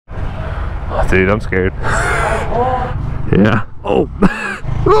Dude, I'm scared. Yeah. Oh.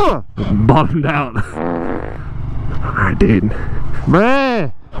 Bottomed out. Alright, dude.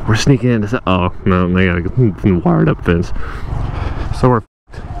 Bruh. We're sneaking into. Oh, no, they got a wired up fence. So we're.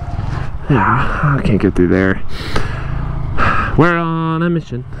 Yeah, I can't get through there. We're on a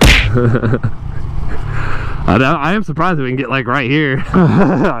mission. I am surprised that we can get like right here.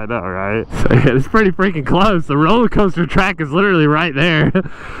 I know, right? It's pretty freaking close. The roller coaster track is literally right there.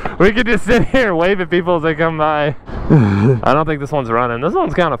 We could just sit here wave at people as they come by. I don't think this one's running. This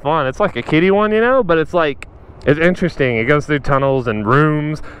one's kind of fun. It's like a kiddie one, you know, but it's like, it's interesting. It goes through tunnels and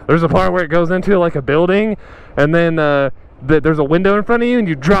rooms. There's a part where it goes into like a building, and then there's a window in front of you, and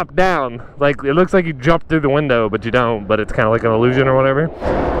you drop down. Like, it looks like you jumped through the window, but you don't. But it's kind of like an illusion or whatever.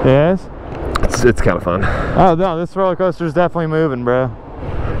 Yes. It's kind of fun. Oh no, this roller coaster is definitely moving, bro.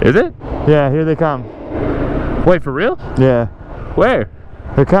 Is it? Yeah, here they come. Wait, for real? Yeah. Where?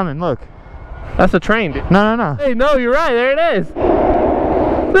 They're coming, look. That's a train, dude. No, no, no. Hey, no, you're right. There it is.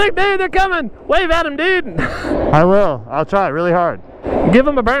 Look, dude, they're coming. Wave at them, dude. I will. I'll try really hard. Give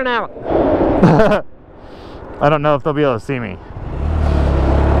them a burnout. I don't know if they'll be able to see me. What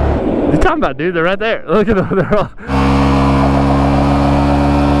are you talking about, dude? They're right there. Look at them.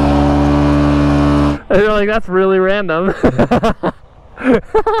 They're like, that's really random.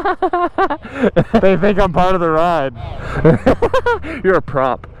 They think I'm part of the ride. You're a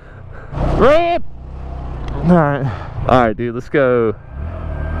prop. Rip! Alright. Alright, dude, let's go.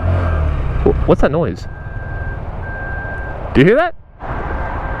 What's that noise? Do you hear that?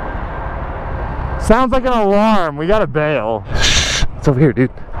 Sounds like an alarm. We gotta bail. It's over here,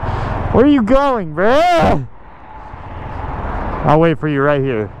 dude. Where are you going, bruh? I'll wait for you right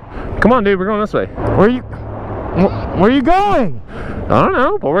here. Come on, dude, we're going this way. Where are you going? I don't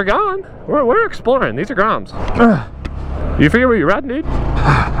know, but we're gone. We're exploring. These are groms. You figure where you're riding, dude?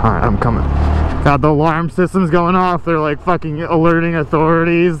 Alright, I'm coming. God, the alarm system's going off. They're like fucking alerting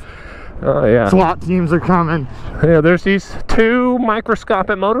authorities. Oh, yeah. SWAT teams are coming. Yeah, there's these two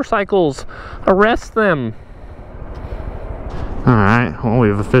microscopic motorcycles. Arrest them. Alright, well,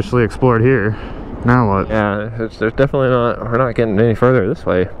 we've officially explored here. Now what? Yeah, there's definitely not, we're not getting any further this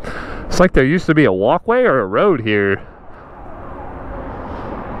way. It's like there used to be a walkway or a road here.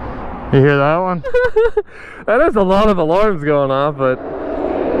 You hear that one? That is a lot of alarms going off, but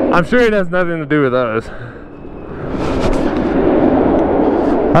I'm sure it has nothing to do with us.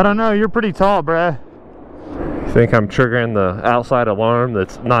 I don't know, you're pretty tall, bruh. You think I'm triggering the outside alarm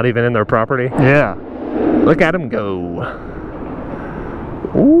that's not even in their property? Yeah. Look at them go.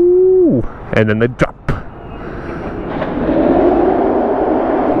 Ooh. And then they drop.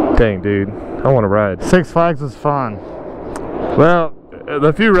 Dang, dude. I want to ride. Six Flags was fun. Well,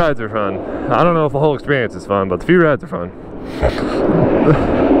 the few rides are fun. I don't know if the whole experience is fun, but the few rides are fun.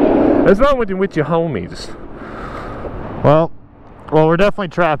 It's fun with your homies. Well, we're definitely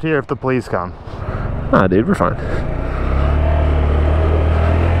trapped here if the police come. Nah, dude, we're fine.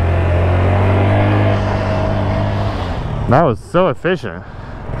 That was so efficient.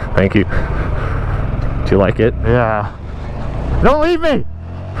 Thank you. Do you like it? Yeah. Don't leave me!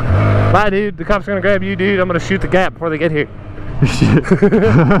 Bye, dude. The cops are gonna grab you, dude. I'm gonna shoot the gap before they get here.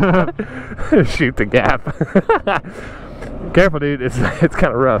 Shoot the gap. Careful, dude. It's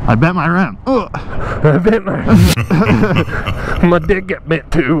kind of rough. I bent my rim. I bent my my dick got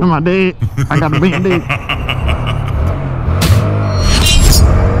bent too. My dick. I got a bent dick.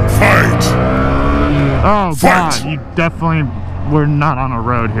 Fight! Oh Fight. God, you definitely we're not on a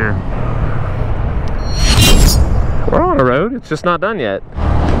road here. We're on a road. It's just not done yet.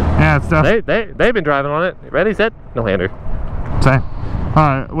 Yeah, it's definitely. They've been driving on it. Ready, set, no hander. Same.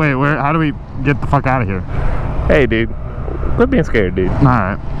 Alright, wait, how do we get the fuck out of here? Hey, dude. Quit being scared, dude.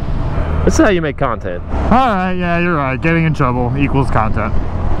 Alright. This is how you make content. Alright, yeah, you're right. Getting in trouble equals content.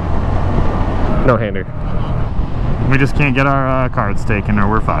 No hander. We just can't get our cards taken or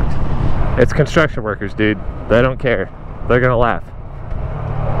we're fucked. It's construction workers, dude. They don't care. They're gonna laugh.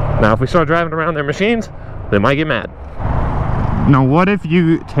 Now, if we start driving around their machines, they might get mad. Now, what if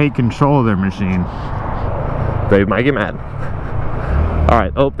you take control of their machine? They might get mad.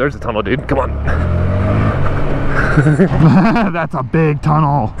 Alright, oh, there's a tunnel, dude. Come on. That's a big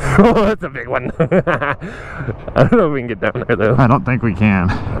tunnel. Oh, that's a big one. I don't know if we can get down there, though. I don't think we can.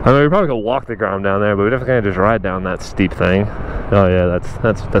 I mean, we probably could walk the ground down there, but we're definitely gonna just ride down that steep thing. Oh yeah,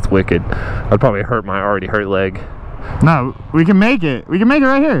 that's wicked. I'd probably hurt my already hurt leg. No, we can make it. We can make it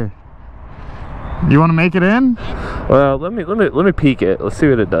right here. You want to make it in? Well, let me peek it. Let's see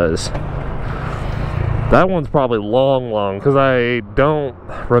what it does. That one's probably long, because I don't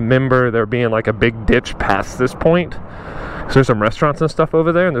remember there being like a big ditch past this point. So there's some restaurants and stuff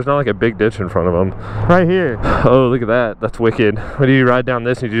over there, and there's not like a big ditch in front of them. Right here. Oh, look at that. That's wicked. What do you ride down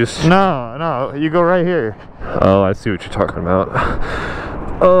this and you just... No, you go right here. Oh, I see what you're talking about.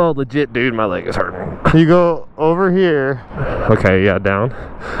 Oh, legit, dude, my leg is hurting. You go over here. Okay, yeah, down.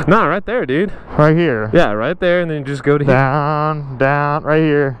 Nah, right there, dude. Right here. Yeah, right there, and then you just go to here. Down, right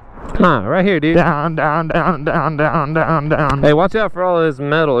here. Nah, right here, dude. Down. Hey, watch out for all this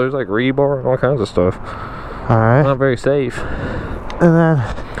metal. There's like rebar and all kinds of stuff. Alright. Not very safe. And then...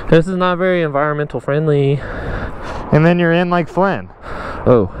 This is not very environmental friendly. And then you're in like Flynn.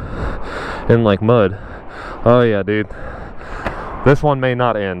 Oh, in like mud. Oh yeah, dude. This one may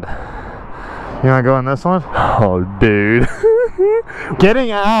not end. You wanna go in this one? Oh, dude.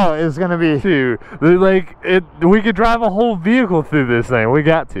 Getting out is gonna be... Dude, like, we could drive a whole vehicle through this thing. We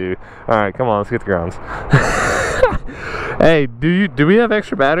got to. Alright, come on, let's get the grounds. Hey, do we have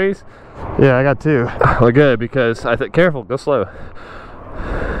extra batteries? Yeah, I got 2. Well, good, because I think, careful, go slow.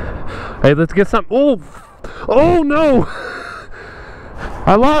 Hey, let's get some. Oh no!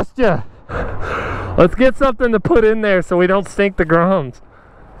 I lost you. Let's get something to put in there so we don't stink the groms.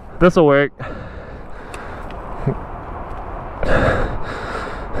 This'll work.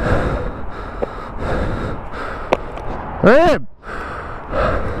 Hey.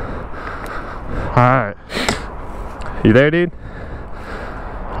 Alright. You there, dude?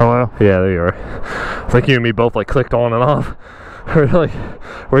 Hello? Yeah, there you are. It's like you and me both like clicked on and off.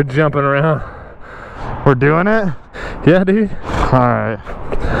 We're jumping around. We're doing it? Yeah, dude. Alright.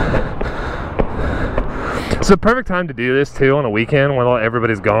 It's the perfect time to do this too on a weekend when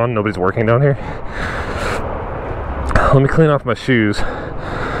everybody's gone, nobody's working down here. Let me clean off my shoes.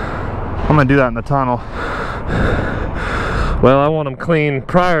 I'm gonna do that in the tunnel. Well, I want them clean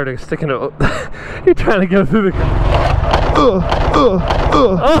prior to sticking to... You're trying to go through the...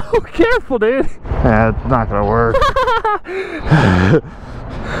 Oh, careful, dude. Yeah, it's not gonna work.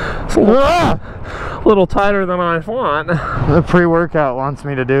 It's a little tighter than I want. The pre-workout wants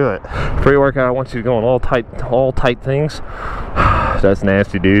me to do it. Pre-workout wants you to go on all tight things. That's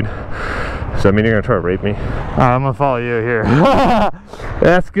nasty, dude. Does that mean you're gonna try to rape me? I'm gonna follow you here.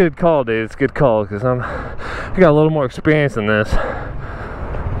 That's a good call, dude. It's a good call because I got a little more experience in this.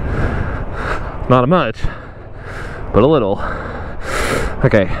 Not much, but a little.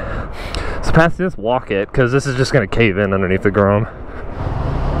 Okay, so past this, walk it, because this is just gonna cave in underneath the grom.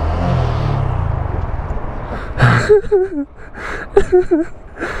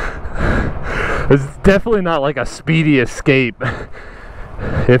 It's definitely not like a speedy escape,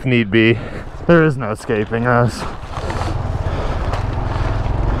 if need be. There is no escaping us.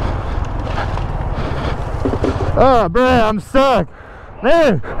 Oh, bruh, I'm stuck.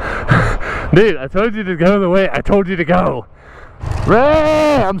 Man. Dude, I told you to go the way I told you to go.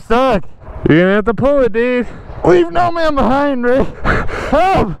 Ray, I'm stuck. You're gonna have to pull it, dude. Leave no man behind, Ray.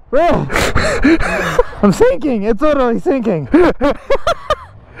 Help, Ray. I'm sinking. It's literally sinking.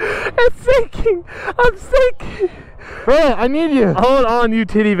 It's sinking. I'm sinking. Ray, I need you. Hold on, you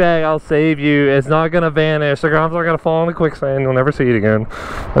titty bag. I'll save you. It's not gonna vanish. The groms are gonna fall in the quicksand. You'll never see it again.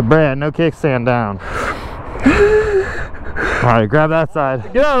 But Brad, no kickstand down. Alright, grab that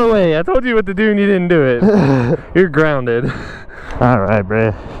side. Get out of the way. I told you what to do and you didn't do it. You're grounded. Alright,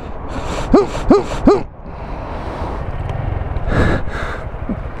 Brad.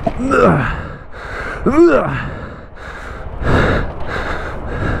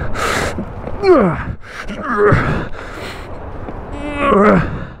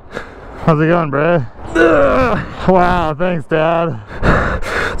 How's it going, Brad? Wow, thanks, Dad.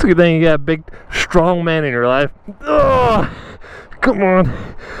 It's a good thing you got a big, strong man in your life. Come on.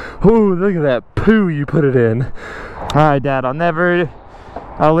 Ooh, look at that poo you put it in. Alright, Dad, I'll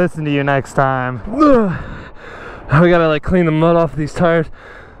listen to you next time. We gotta like clean the mud off these tires.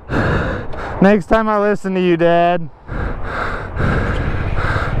 Next time I listen to you, Dad.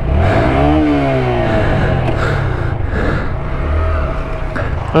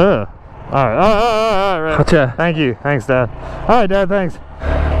 Alright, Gotcha. Thank you. Thanks, Dad. Alright, Dad, thanks.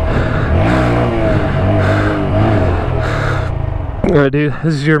 Alright, dude,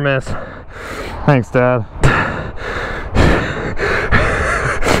 this is your mess. Thanks, Dad.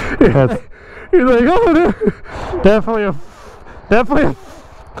 You're like, oh no. Definitely a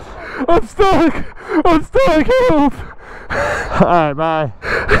I'm stuck, help. Alright, bye.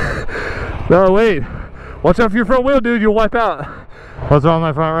 No, wait. Watch out for your front wheel, dude, you'll wipe out. What's wrong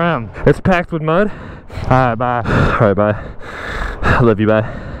with my front rim? It's packed with mud. Alright, bye. Alright, bye. I love you, bye.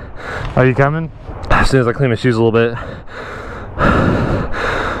 Are you coming? As soon as I clean my shoes a little bit.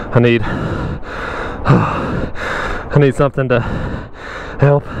 I need something to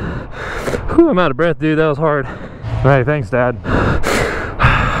help. Whew, I'm out of breath, dude. That was hard. Hey, thanks, Dad.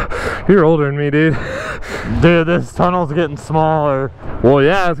 You're older than me, dude. Dude, this tunnel's getting smaller. Well,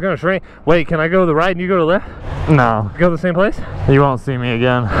 yeah, it's gonna shrink. Wait, can I go to the right and you go to the left? No. Go to the same place? You won't see me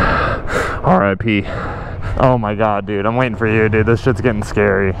again. R.I.P. Oh my god, dude. I'm waiting for you, dude. This shit's getting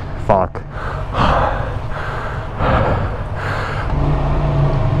scary. Fuck.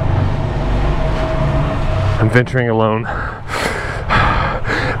 I'm venturing alone.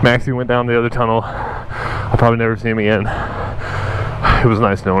 Maxy went down the other tunnel. I'll probably never see him again. It was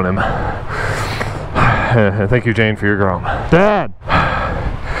nice knowing him. Thank you, Jane, for your grom. Dad!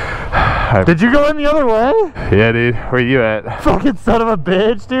 Did you go in the other way? Yeah, dude. Where you at? Fucking son of a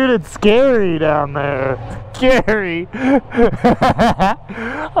bitch, dude. It's scary down there. Scary.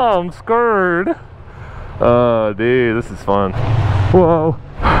 Oh, I'm scared. Oh, dude, this is fun. Whoa.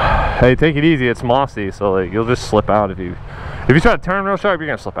 Hey, take it easy. It's mossy, so like you'll just slip out if you try to turn real sharp. You're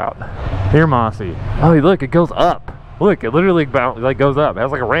gonna slip out. You're mossy. Oh, look, it goes up. Look, it literally like goes up. It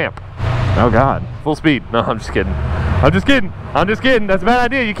has like a ramp. Oh god. Full speed. No, I'm just kidding. I'm just kidding. I'm just kidding. That's a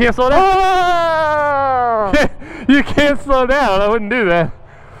bad idea. You can't slow down. Oh! You can't slow down. I wouldn't do that.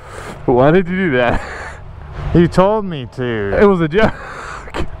 Why did you do that? You told me to. It was a joke.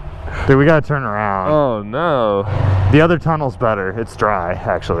 Dude, we gotta turn around. Oh no. The other tunnel's better. It's dry,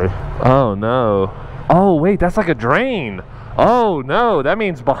 actually. Oh no. Oh wait, that's like a drain. Oh no, that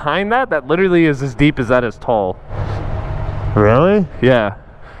means behind that literally is as deep as that is tall. Really? Yeah.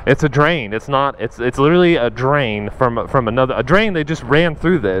 It's a drain. It's not. It's literally a drain from a drain. They just ran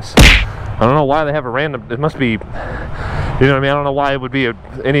through this. I don't know why they have a random. It must be. You know what I mean? I don't know why it would be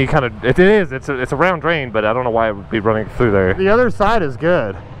any kind of. It is. It's a round drain, but I don't know why it would be running through there. The other side is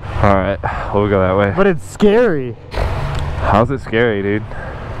good. All right, we'll go that way. But it's scary. How's it scary, dude?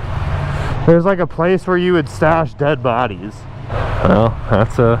 There's like a place where you would stash dead bodies. Well,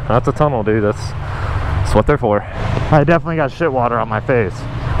 that's a tunnel, dude. That's what they're for. I definitely got shit water on my face.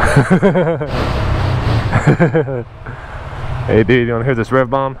 Hey, dude, you want to hear this rev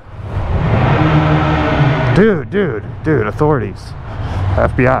bomb? Dude, authorities.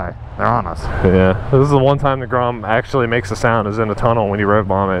 FBI, they're on us. Yeah, this is the one time the grom actually makes a sound, is in a tunnel when you rev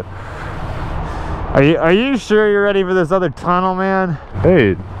bomb it. Are you sure you're ready for this other tunnel, man?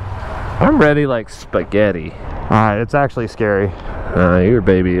 Dude, I'm ready like spaghetti. Alright, it's actually scary. You're a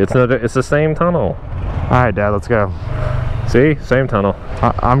baby. It's the same tunnel. Alright, Dad, let's go. See? Same tunnel.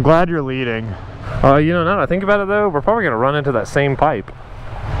 I'm glad you're leading. You know, now that I think about it though, we're probably gonna run into that same pipe.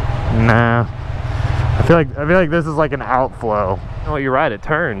 Nah. I feel like this is like an outflow. Oh, you're right, it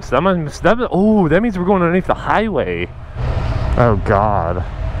turns. Oh, that means we're going underneath the highway. Oh god.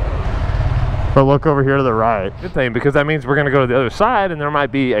 But look over here to the right. Good thing, because that means we're gonna go to the other side and there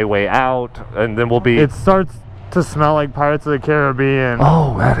might be a way out, and then we'll be... It starts to smell like Pirates of the Caribbean.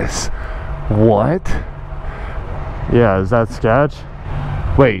 Oh, that is... What? Yeah, is that sketch?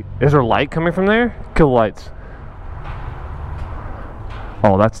 Wait, is there light coming from there? Kill the lights.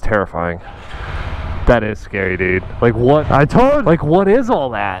 Oh, that's terrifying. That is scary, dude. Like what? I told. Like what is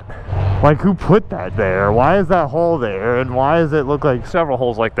all that? Like who put that there? Why is that hole there? And why does it look like several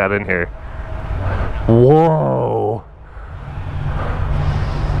holes like that in here? Whoa.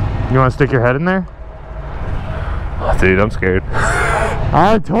 You want to stick your head in there? Oh, dude, I'm scared.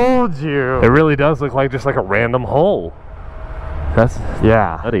 I told you. It really does look like just like a random hole. That's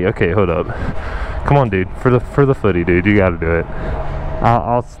buddy. Okay, hold up. Come on, dude. For the footy, dude. You got to do it.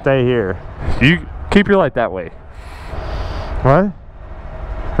 I'll stay here. You keep your light that way. What?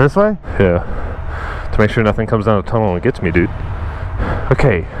 This way? Yeah. To make sure nothing comes down the tunnel and gets me, dude.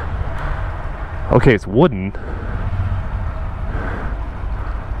 Okay. Okay, it's wooden.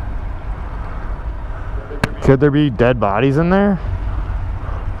 Could there be dead bodies in there?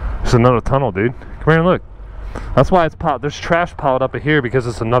 It's another tunnel, dude. Come here and look. That's why it's piled. There's trash piled up here because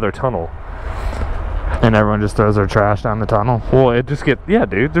it's another tunnel. And everyone just throws their trash down the tunnel? Well, it just yeah,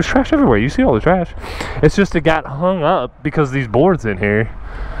 dude. There's trash everywhere. You see all the trash. It's just it got hung up because these boards in here.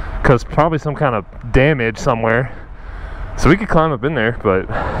 Because probably some kind of damage somewhere. So we could climb up in there, but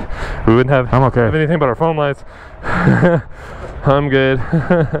we wouldn't have, have anything but our phone lights. I'm good.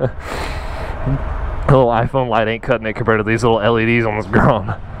 A little iPhone light ain't cutting it compared to these little LEDs on this grom.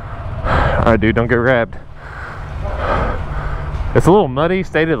 Alright, dude, don't get grabbed. It's a little muddy.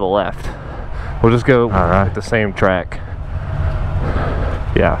 Stay to the left. We'll just go at the same track.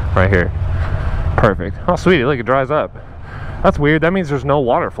 Yeah, right here. Perfect. Oh, sweetie, look, it dries up. That's weird. That means there's no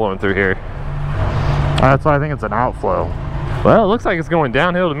water flowing through here. That's why I think it's an outflow. Well, it looks like it's going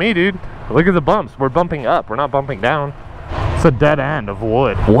downhill to me, dude. Look at the bumps. We're bumping up. We're not bumping down. It's a dead end of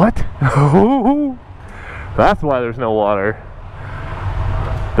wood. What? That's why there's no water.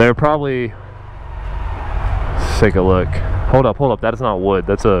 They're probably take a look. Hold up, hold up. That is not wood.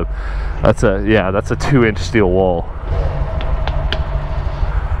 That's a 2-inch steel wall.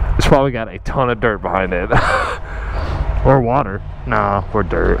 It's probably got a ton of dirt behind it. Or water. No, or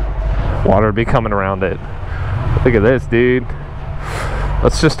dirt. Water would be coming around it. Look at this, dude.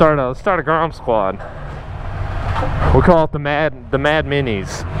 Let's start a grom squad. We'll call it the Mad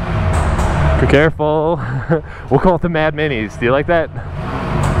Minis. Be careful. We'll call it the Mad Minis. Do you like that?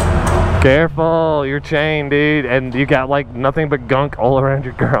 Careful, your chain, dude. And you got like nothing but gunk all around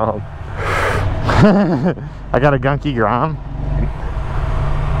your grom. I got a gunky grom.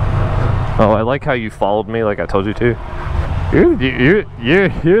 Oh, I like how you followed me like I told you to.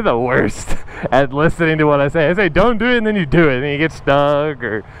 You're the worst at listening to what I say. I say don't do it, and then you do it, and you get stuck.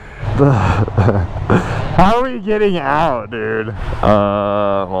 Or how are we getting out, dude?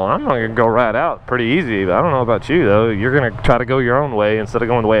 Well, I'm not gonna go right out. Pretty easy. But I don't know about you though. You're gonna try to go your own way instead of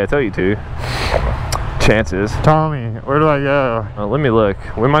going the way I tell you to. Chances. Tommy, where do I go? Let me look.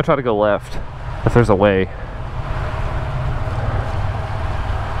 We might try to go left if there's a way.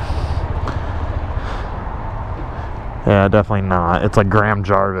 Yeah, definitely not. It's like Graham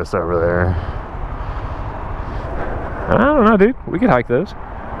Jarvis over there. I don't know, dude. We could hike those.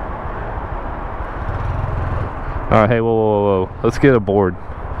 Alright, hey, whoa. Let's get a board.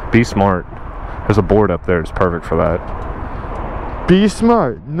 Be smart. There's a board up there. It's perfect for that. Be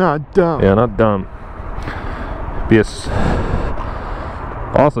smart, not dumb. Yeah, not dumb.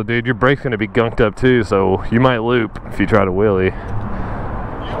 Also, dude, your brake's going to be gunked up too, so you might loop if you try to wheelie.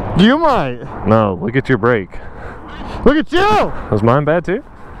 You might. No, look at your brake. Look at you! Was mine bad too?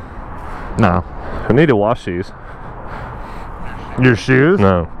 No. I need to wash these. Your shoes?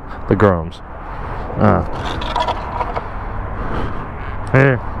 No, the groms. Oh.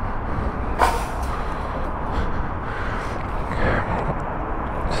 Here.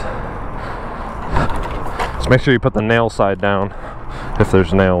 Just make sure you put the nail side down if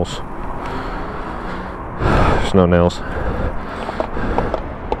there's nails. There's no nails.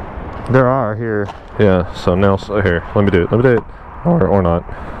 There are here. Yeah, so nails here. Let me do it. Or not.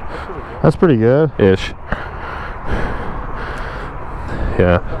 That's pretty good. Ish.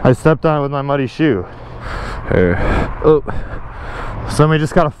 Yeah. I stepped on it with my muddy shoe. Here. Oh. Somebody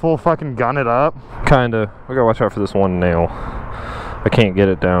just got a full fucking gun it up. Kinda. We gotta watch out for this one nail. I can't get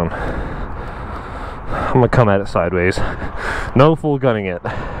it down. I'm gonna come at it sideways. No full gunning it.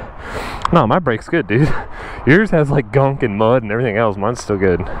 No, my brake's good, dude. Yours has like gunk and mud and everything else. Mine's still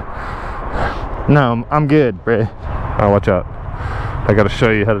good. No, I'm good, bro. Alright, watch out. I gotta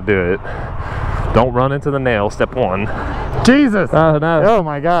show you how to do it. Don't run into the nail, step 1. Jesus! Oh no. Oh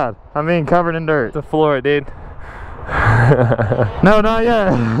my god. I'm being covered in dirt. The floor, dude. No, not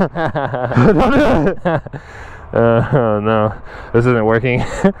yet. Don't do it. Oh no. This isn't working.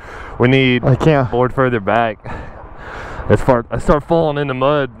 We need I can't. board further back. I start falling in the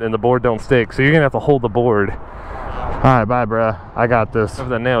mud and the board don't stick, so you're gonna have to hold the board. Alright, bye, bruh. I got this. Over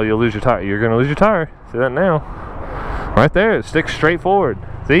that nail, you'll lose your tire. You're gonna lose your tire. See that nail? Right there, it sticks straight forward.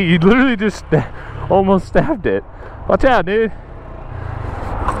 See, you literally just almost stabbed it. Watch out, dude.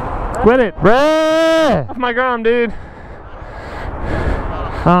 Quit it. Bruh! Off my grom, dude.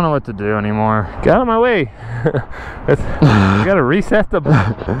 I don't know what to do anymore. Get out of my way. You gotta reset the...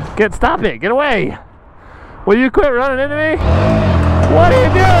 Stop it. Get away. Will you quit running into me? What are you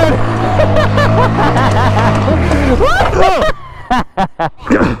doing?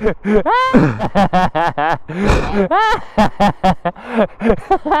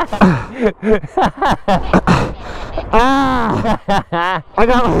 I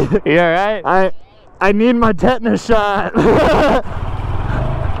got my... You alright? I need my tetanus shot.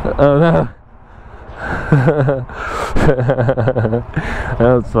 Oh no.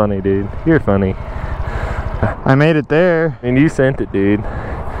 That was funny, dude. You're funny. I made it there. And you sent it, dude.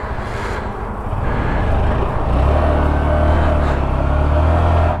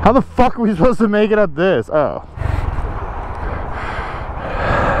 How the fuck are we supposed to make it up this? Oh.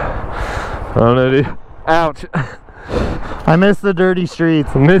 I don't know, dude. Ouch. I missed the dirty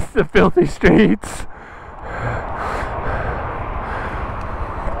streets. Missed the filthy streets.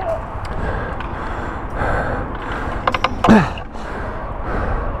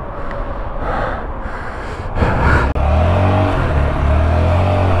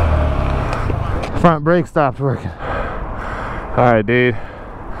 Front brake stopped working. Alright, dude.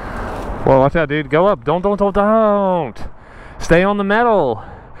 Well, watch out, dude. Go up. Don't. Stay on the metal.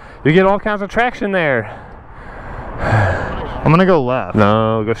 You get all kinds of traction there. I'm gonna go left.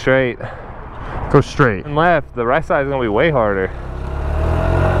 No, go straight. Go straight. And left. The right side is gonna be way harder.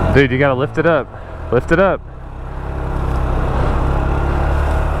 Dude, you gotta lift it up. Lift it up.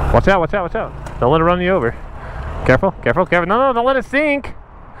 Watch out. Don't let it run you over. Careful, careful, careful. No, no, don't let it sink.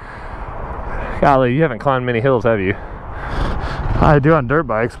 Golly, you haven't climbed many hills, have you? I do on dirt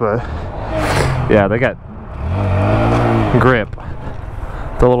bikes, but yeah, they got grip.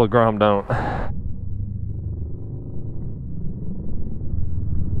 The little grom don't.